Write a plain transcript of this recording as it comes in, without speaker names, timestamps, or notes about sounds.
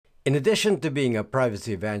In addition to being a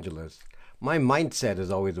privacy evangelist, my mindset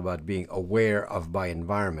is always about being aware of my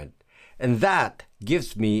environment, and that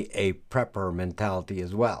gives me a prepper mentality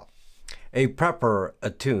as well. A prepper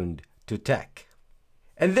attuned to tech.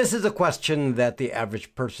 And this is a question that the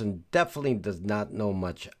average person definitely does not know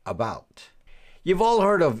much about. You've all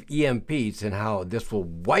heard of EMPs and how this will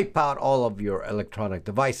wipe out all of your electronic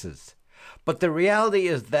devices. But the reality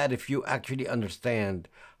is that if you actually understand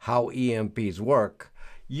how EMPs work,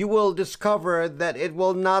 you will discover that it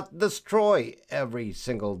will not destroy every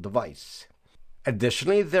single device.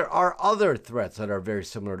 Additionally, there are other threats that are very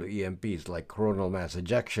similar to EMPs, like coronal mass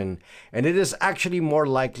ejection, and it is actually more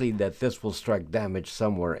likely that this will strike damage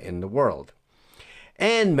somewhere in the world.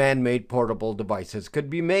 And man-made portable devices could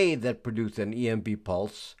be made that produce an EMP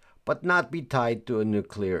pulse, but not be tied to a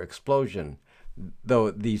nuclear explosion, though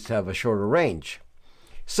these have a shorter range.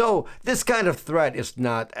 So this kind of threat is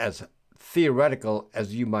not as theoretical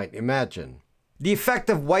as you might imagine. The effect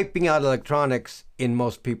of wiping out electronics in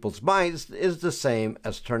most people's minds is the same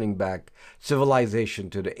as turning back civilization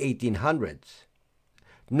to the 1800s.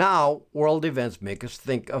 Now, world events make us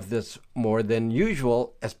think of this more than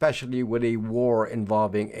usual, especially with a war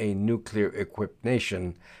involving a nuclear-equipped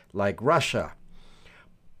nation like Russia.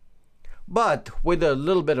 But with a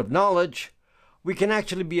little bit of knowledge, we can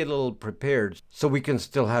actually be a little prepared so we can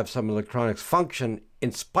still have some electronics function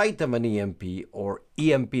in spite of an EMP or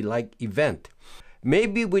EMP-like event.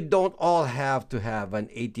 Maybe we don't all have to have an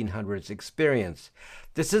 1800s experience.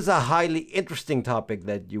 This is a highly interesting topic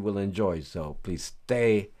that you will enjoy, so please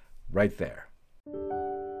stay right there.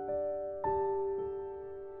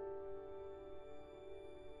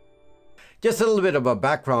 Just a little bit of a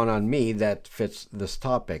background on me that fits this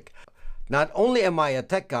topic. Not only am I a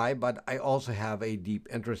tech guy, but I also have a deep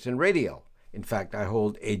interest in radio. In fact, I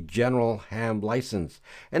hold a general ham license.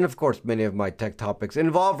 And of course, many of my tech topics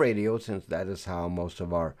involve radio, since that is how most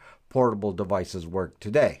of our portable devices work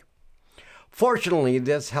today. Fortunately,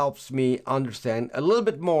 this helps me understand a little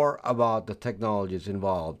bit more about the technologies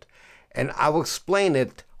involved, and I will explain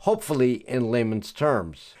it hopefully in layman's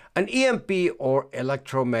terms. An EMP, or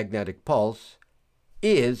electromagnetic pulse,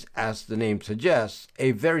 is, as the name suggests,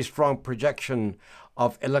 a very strong projection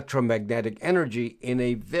of electromagnetic energy in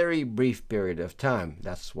a very brief period of time.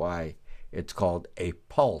 That's why it's called a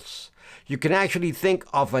pulse. You can actually think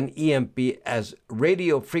of an EMP as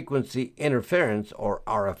radio frequency interference, or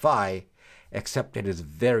RFI, except it is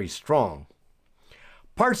very strong.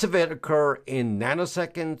 Parts of it occur in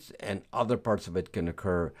nanoseconds, and other parts of it can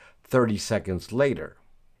occur 30 seconds later.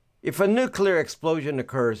 If a nuclear explosion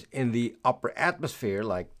occurs in the upper atmosphere,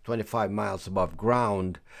 like 25 miles above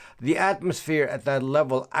ground, the atmosphere at that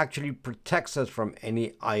level actually protects us from any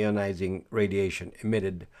ionizing radiation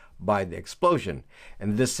emitted by the explosion.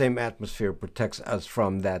 And this same atmosphere protects us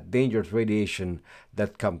from that dangerous radiation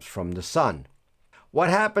that comes from the sun.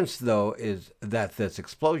 What happens, though, is that this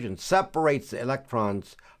explosion separates the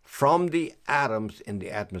electrons from the atoms in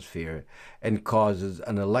the atmosphere and causes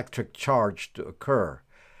an electric charge to occur.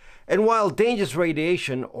 And while dangerous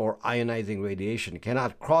radiation or ionizing radiation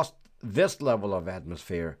cannot cross this level of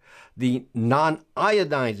atmosphere, the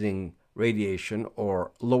non-ionizing radiation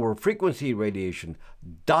or lower frequency radiation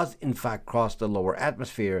does in fact cross the lower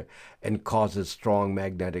atmosphere and causes strong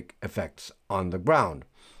magnetic effects on the ground.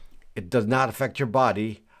 It does not affect your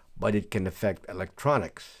body, but it can affect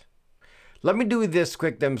electronics. Let me do this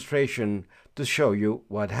quick demonstration to show you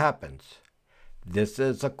what happens. This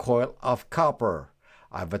is a coil of copper.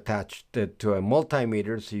 I've attached it to a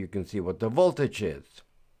multimeter so you can see what the voltage is.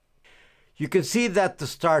 You can see that to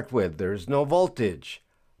start with, there is no voltage.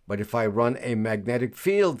 But if I run a magnetic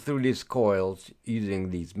field through these coils using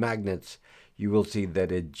these magnets, you will see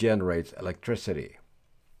that it generates electricity.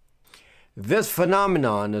 This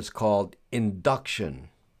phenomenon is called induction.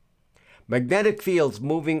 Magnetic fields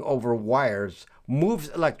moving over wires moves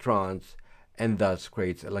electrons and thus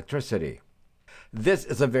creates electricity. This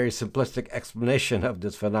is a very simplistic explanation of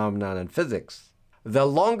this phenomenon in physics. The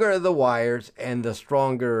longer the wires and the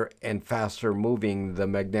stronger and faster moving the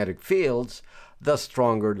magnetic fields, the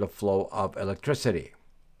stronger the flow of electricity.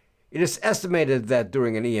 It is estimated that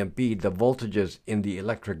during an EMP, the voltages in the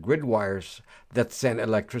electric grid wires that send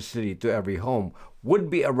electricity to every home would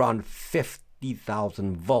be around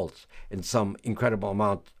 50,000 volts in some incredible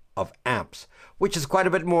amount of amps, which is quite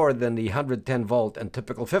a bit more than the 110 volt and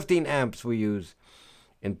typical 15 amps we use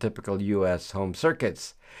in typical US home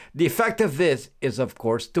circuits. The effect of this is, of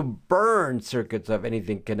course, to burn circuits of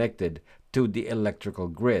anything connected to the electrical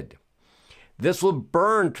grid. This will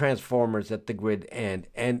burn transformers at the grid end,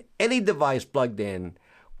 and any device plugged in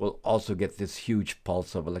will also get this huge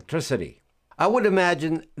pulse of electricity. I would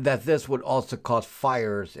imagine that this would also cause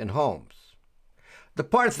fires in homes. The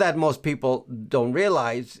parts that most people don't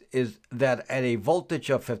realize is that at a voltage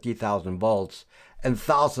of 50,000 volts and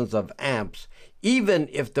thousands of amps, even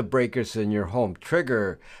if the breakers in your home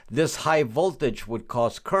trigger, this high voltage would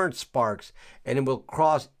cause current sparks and it will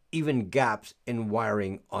cause even gaps in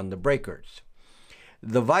wiring on the breakers.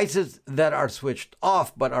 Devices that are switched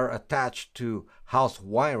off but are attached to house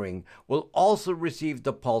wiring will also receive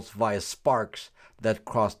the pulse via sparks that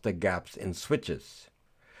cross the gaps in switches.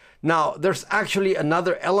 Now, there's actually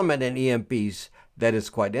another element in EMPs that is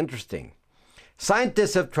quite interesting.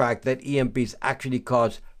 Scientists have tracked that EMPs actually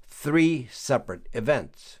cause 3 separate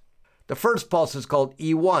events. The first pulse is called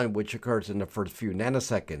E1, which occurs in the first few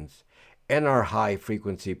nanoseconds, and are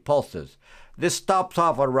high-frequency pulses. This stops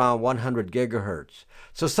off at around 100 gigahertz,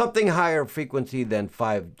 so something higher frequency than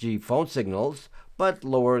 5G phone signals, but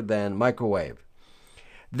lower than microwave.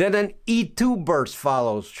 Then an E2 burst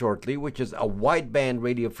follows shortly, which is a wideband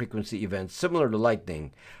radio frequency event similar to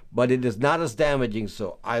lightning, but it is not as damaging,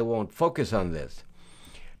 so I won't focus on this.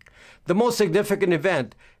 The most significant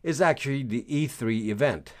event is actually the E3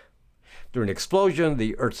 event. During an explosion,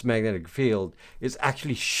 the Earth's magnetic field is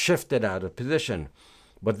actually shifted out of position,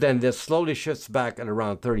 but then this slowly shifts back at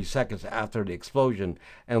around 30 seconds after the explosion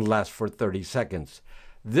and lasts for 30 seconds.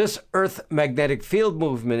 This Earth magnetic field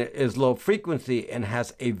movement is low frequency and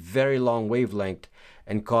has a very long wavelength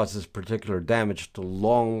and causes particular damage to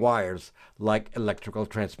long wires like electrical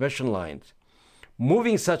transmission lines.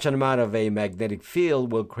 Moving such an amount of a magnetic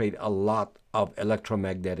field will create a lot of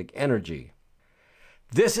electromagnetic energy.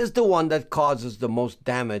 This is the one that causes the most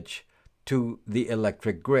damage to the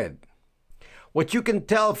electric grid. What you can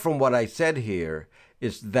tell from what I said here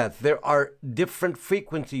is that there are different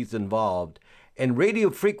frequencies involved, and radio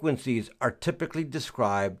frequencies are typically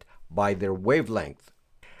described by their wavelength.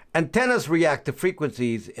 Antennas react to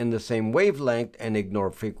frequencies in the same wavelength and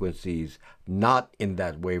ignore frequencies not in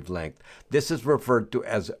that wavelength. This is referred to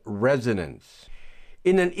as resonance.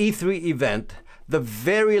 In an E3 event, the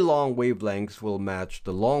very long wavelengths will match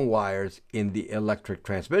the long wires in the electric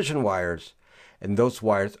transmission wires, and those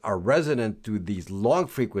wires are resonant to these long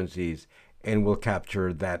frequencies and will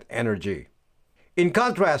capture that energy. In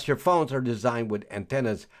contrast, your phones are designed with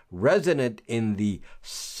antennas resonant in the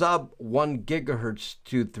sub 1 gigahertz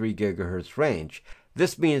to 3 gigahertz range.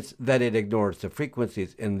 This means that it ignores the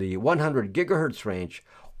frequencies in the 100 gigahertz range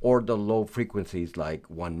or the low frequencies like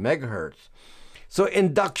 1 megahertz. So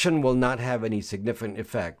induction will not have any significant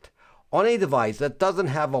effect on a device that doesn't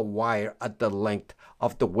have a wire at the length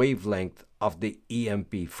of the wavelength of the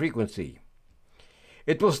EMP frequency.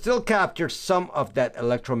 It will still capture some of that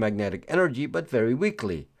electromagnetic energy, but very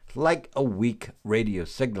weakly, like a weak radio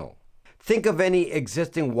signal. Think of any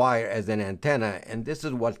existing wire as an antenna, and this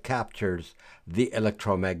is what captures the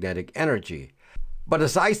electromagnetic energy. But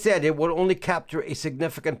as I said, it will only capture a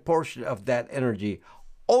significant portion of that energy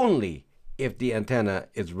only if the antenna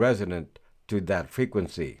is resonant to that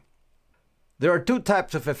frequency. There are 2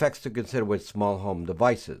 types of effects to consider with small home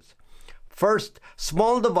devices. First,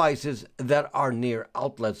 small devices that are near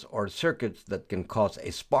outlets or circuits that can cause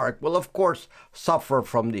a spark will of course suffer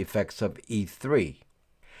from the effects of E3.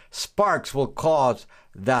 Sparks will cause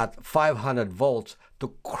that 500 volts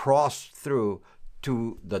to cross through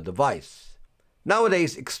to the device.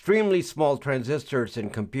 Nowadays, extremely small transistors in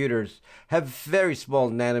computers have very small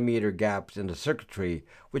nanometer gaps in the circuitry,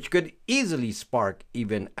 which could easily spark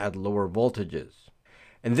even at lower voltages.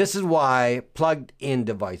 And this is why plugged-in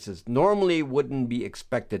devices normally wouldn't be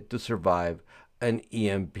expected to survive an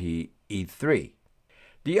EMP E3.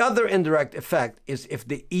 The other indirect effect is if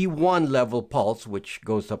the E1 level pulse, which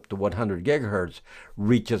goes up to 100 gigahertz,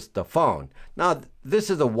 reaches the phone. Now,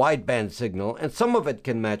 this is a wideband signal, and some of it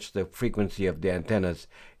can match the frequency of the antennas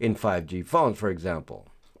in 5G phones, for example.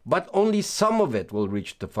 But only some of it will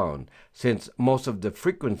reach the phone, since most of the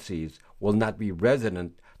frequencies will not be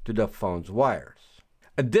resonant to the phone's wires.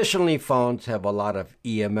 Additionally, phones have a lot of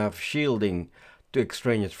EMF shielding to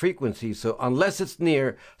extraneous frequencies, so unless it's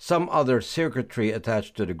near some other circuitry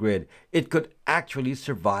attached to the grid, it could actually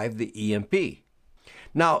survive the EMP.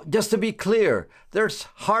 Now, just to be clear, there's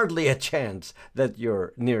hardly a chance that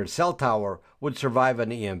your near cell tower would survive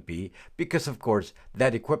an EMP because, of course,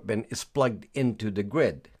 that equipment is plugged into the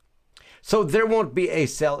grid. So there won't be a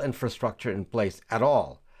cell infrastructure in place at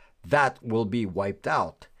all. That will be wiped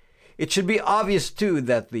out. It should be obvious, too,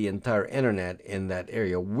 that the entire internet in that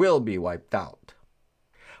area will be wiped out.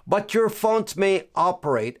 But your phones may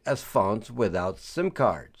operate as phones without SIM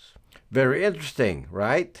cards. Very interesting,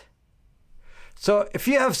 right? So if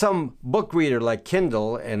you have some book reader like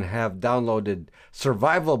Kindle and have downloaded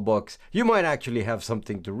survival books, you might actually have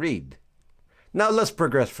something to read. Now let's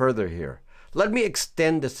progress further here. Let me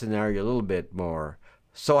extend the scenario a little bit more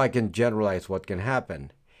so I can generalize what can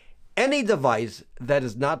happen. Any device that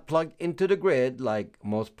is not plugged into the grid, like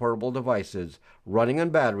most portable devices running on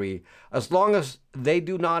battery, as long as they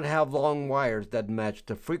do not have long wires that match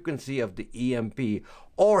the frequency of the EMP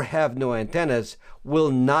or have no antennas,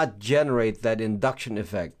 will not generate that induction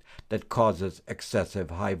effect that causes excessive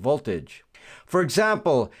high voltage. For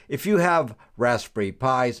example, if you have Raspberry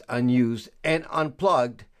Pis unused and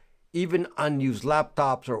unplugged, even unused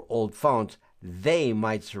laptops or old phones, they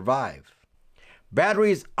might survive.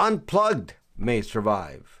 Batteries unplugged may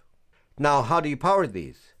survive. Now, how do you power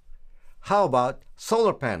these? How about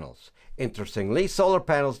solar panels? Interestingly, solar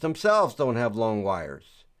panels themselves don't have long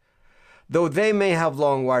wires, though they may have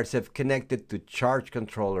long wires if connected to charge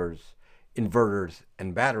controllers, inverters,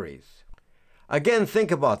 and batteries. Again,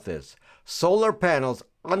 think about this. Solar panels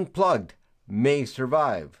unplugged may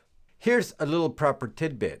survive. Here's a little proper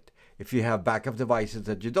tidbit. If you have backup devices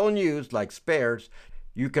that you don't use, like spares,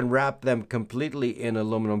 you can wrap them completely in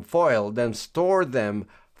aluminum foil, then store them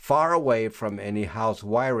far away from any house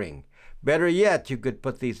wiring. Better yet, you could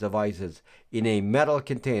put these devices in a metal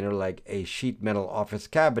container like a sheet metal office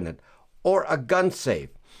cabinet or a gun safe.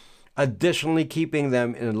 Additionally, keeping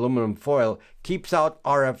them in aluminum foil keeps out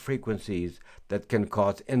RF frequencies that can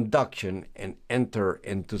cause induction and enter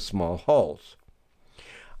into small holes.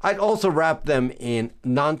 I'd also wrap them in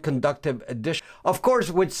non-conductive addition. Of course,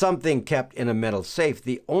 with something kept in a metal safe,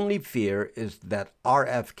 the only fear is that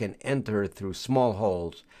RF can enter through small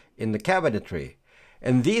holes in the cabinetry,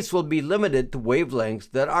 and these will be limited to wavelengths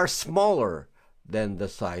that are smaller than the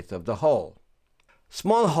size of the hole.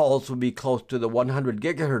 Small holes will be close to the 100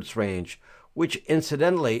 gigahertz range, which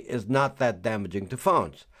incidentally is not that damaging to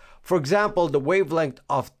phones. For example, the wavelength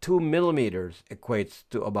of 2 millimeters equates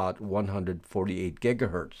to about 148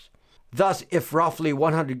 gigahertz. Thus, if roughly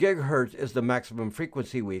 100 gigahertz is the maximum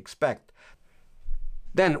frequency we expect,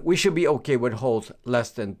 then we should be okay with holes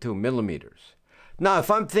less than 2 millimeters. Now,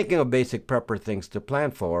 if I'm thinking of basic prepper things to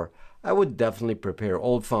plan for, I would definitely prepare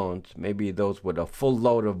old phones, maybe those with a full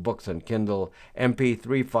load of books and Kindle,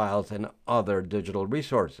 MP3 files, and other digital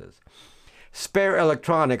resources. Spare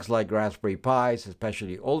electronics like Raspberry Pis,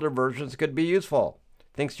 especially older versions, could be useful,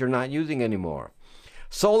 things you're not using anymore.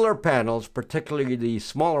 Solar panels, particularly the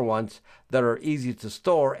smaller ones that are easy to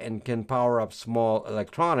store and can power up small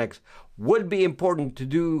electronics, would be important to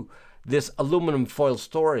do this aluminum foil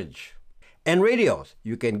storage. And radios,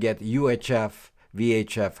 you can get UHF,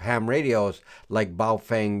 VHF ham radios like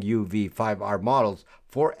Baofeng UV5R models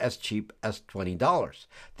for as cheap as $20.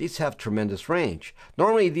 These have tremendous range.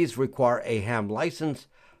 Normally these require a ham license,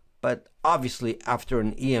 but obviously after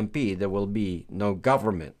an EMP there will be no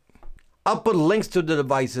government. I'll put links to the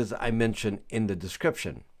devices I mentioned in the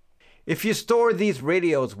description. If you store these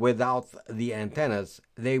radios without the antennas,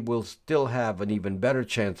 they will still have an even better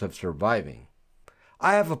chance of surviving.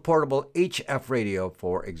 I have a portable HF radio,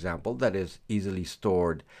 for example, that is easily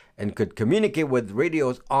stored and could communicate with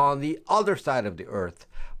radios on the other side of the earth,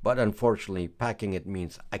 but unfortunately packing it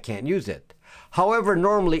means I can't use it. However,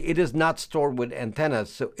 normally it is not stored with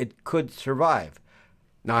antennas, so it could survive.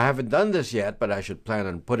 Now, I haven't done this yet, but I should plan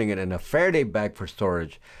on putting it in a Faraday bag for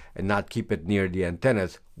storage and not keep it near the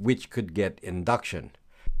antennas, which could get induction.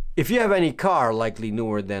 If you have any car, likely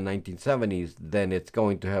newer than 1970s, then it's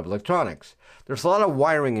going to have electronics. There's a lot of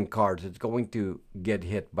wiring in cars. It's going to get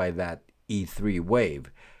hit by that E3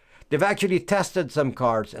 wave. They've actually tested some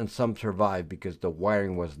cars and some survived because the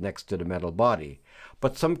wiring was next to the metal body.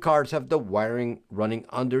 But some cars have the wiring running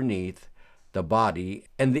underneath the body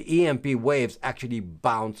and the EMP waves actually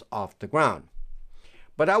bounce off the ground.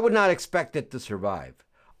 But I would not expect it to survive.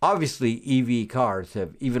 Obviously, EV cars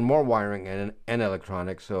have even more wiring and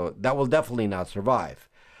electronics, so that will definitely not survive.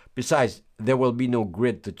 Besides, there will be no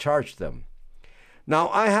grid to charge them. Now,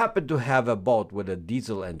 I happen to have a boat with a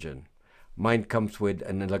diesel engine. Mine comes with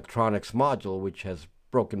an electronics module which has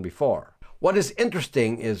broken before. What is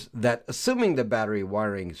interesting is that assuming the battery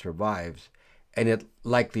wiring survives, and it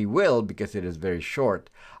likely will because it is very short,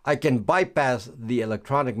 I can bypass the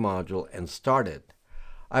electronic module and start it.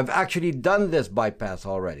 I've actually done this bypass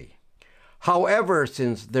already. However,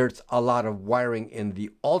 since there's a lot of wiring in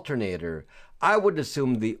the alternator, I would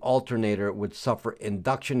assume the alternator would suffer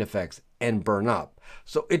induction effects and burn up.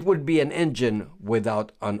 So it would be an engine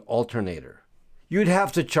without an alternator. You'd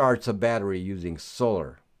have to charge the battery using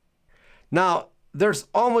solar. Now, there's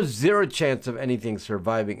almost zero chance of anything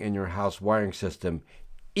surviving in your house wiring system,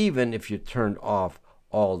 even if you turned off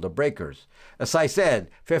all the breakers. As I said,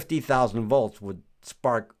 50,000 volts would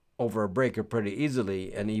spark over a breaker pretty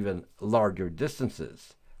easily and even larger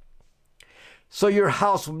distances. So your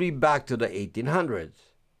house will be back to the 1800s.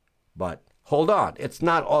 But hold on, it's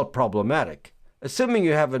not all problematic. Assuming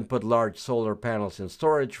you haven't put large solar panels in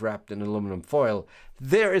storage wrapped in aluminum foil,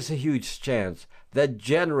 there is a huge chance that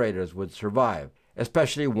generators would survive,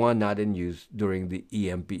 especially one not in use during the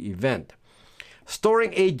EMP event.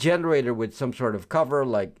 Storing a generator with some sort of cover,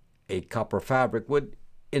 like a copper fabric, would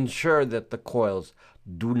ensure that the coils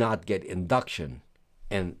do not get induction,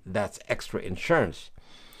 and that's extra insurance.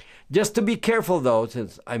 Just to be careful though,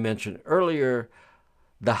 since I mentioned earlier,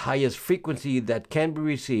 the highest frequency that can be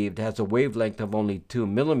received has a wavelength of only 2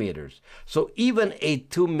 millimeters. So even a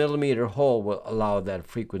 2 millimeter hole will allow that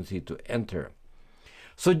frequency to enter.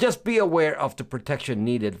 So just be aware of the protection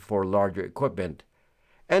needed for larger equipment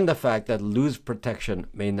and the fact that loose protection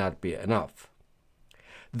may not be enough.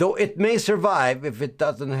 Though it may survive if it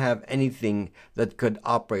doesn't have anything that could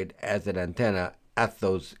operate as an antenna at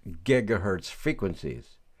those gigahertz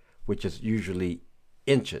frequencies, which is usually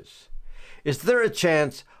inches. Is there a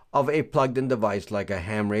chance of a plugged-in device like a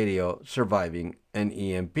ham radio surviving an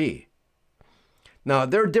EMP? Now,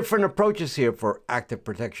 there are different approaches here for active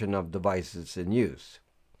protection of devices in use.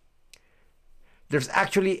 There's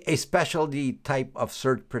actually a specialty type of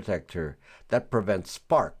surge protector that prevents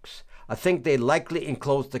sparks. I think they likely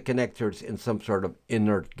enclose the connectors in some sort of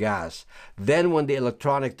inert gas. Then when the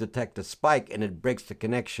electronics detect a spike and it breaks the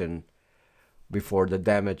connection before the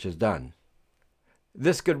damage is done.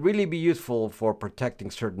 This could really be useful for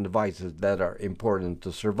protecting certain devices that are important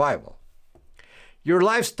to survival. Your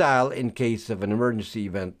lifestyle in case of an emergency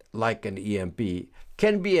event like an EMP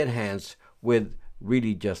can be enhanced with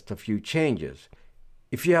really just a few changes.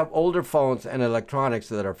 If you have older phones and electronics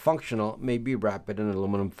that are functional, maybe wrap it in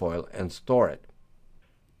aluminum foil and store it.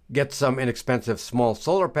 Get some inexpensive small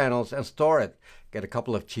solar panels and store it. Get a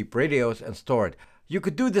couple of cheap radios and store it. You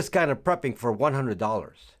could do this kind of prepping for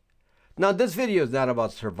 $100. Now, this video is not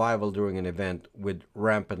about survival during an event with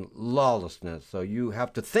rampant lawlessness, so you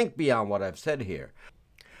have to think beyond what I've said here.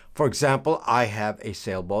 For example, I have a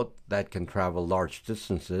sailboat that can travel large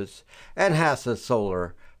distances and has a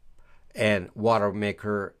solar and water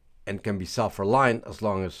maker and can be self-reliant as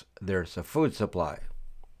long as there's a food supply.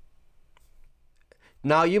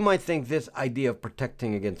 Now, you might think this idea of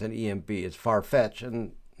protecting against an EMP is far-fetched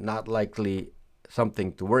and not likely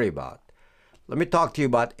something to worry about. Let me talk to you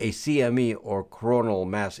about a CME, or coronal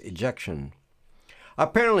mass ejection.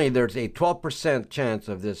 Apparently, there's a 12% chance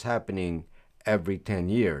of this happening every 10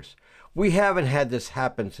 years. We haven't had this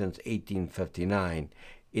happen since 1859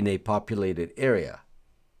 in a populated area.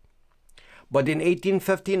 But in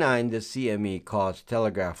 1859, the CME caused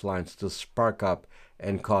telegraph lines to spark up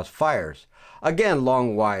and cause fires. Again,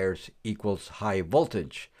 long wires equals high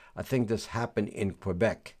voltage. I think this happened in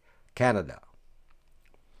Quebec, Canada.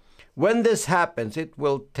 When this happens, it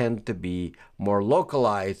will tend to be more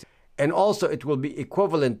localized, and also it will be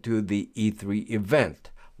equivalent to the E3 event,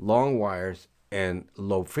 long wires and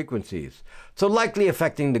low frequencies, so likely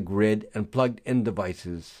affecting the grid and plugged-in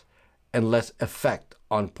devices and less effect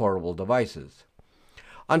on portable devices.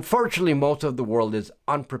 Unfortunately, most of the world is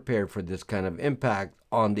unprepared for this kind of impact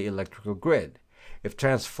on the electrical grid. If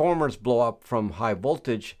transformers blow up from high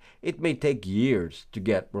voltage, it may take years to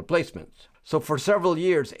get replacements. So for several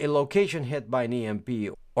years, a location hit by an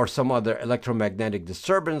EMP or some other electromagnetic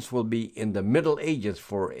disturbance will be in the Middle Ages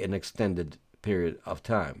for an extended period of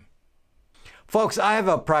time. Folks, I have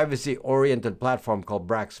a privacy-oriented platform called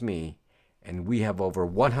BraxMe, and we have over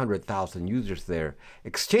 100,000 users there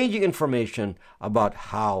exchanging information about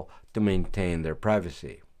how to maintain their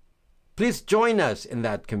privacy. Please join us in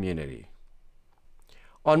that community.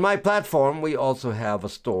 On my platform, we also have a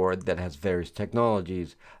store that has various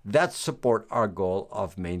technologies that support our goal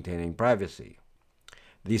of maintaining privacy.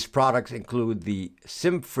 These products include the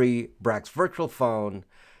SIM-free Brax virtual phone,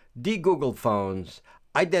 de-Googled phones,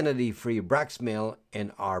 identity-free BraxMail,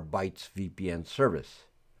 and our Bytes VPN service.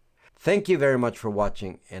 Thank you very much for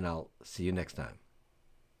watching, and I'll see you next time.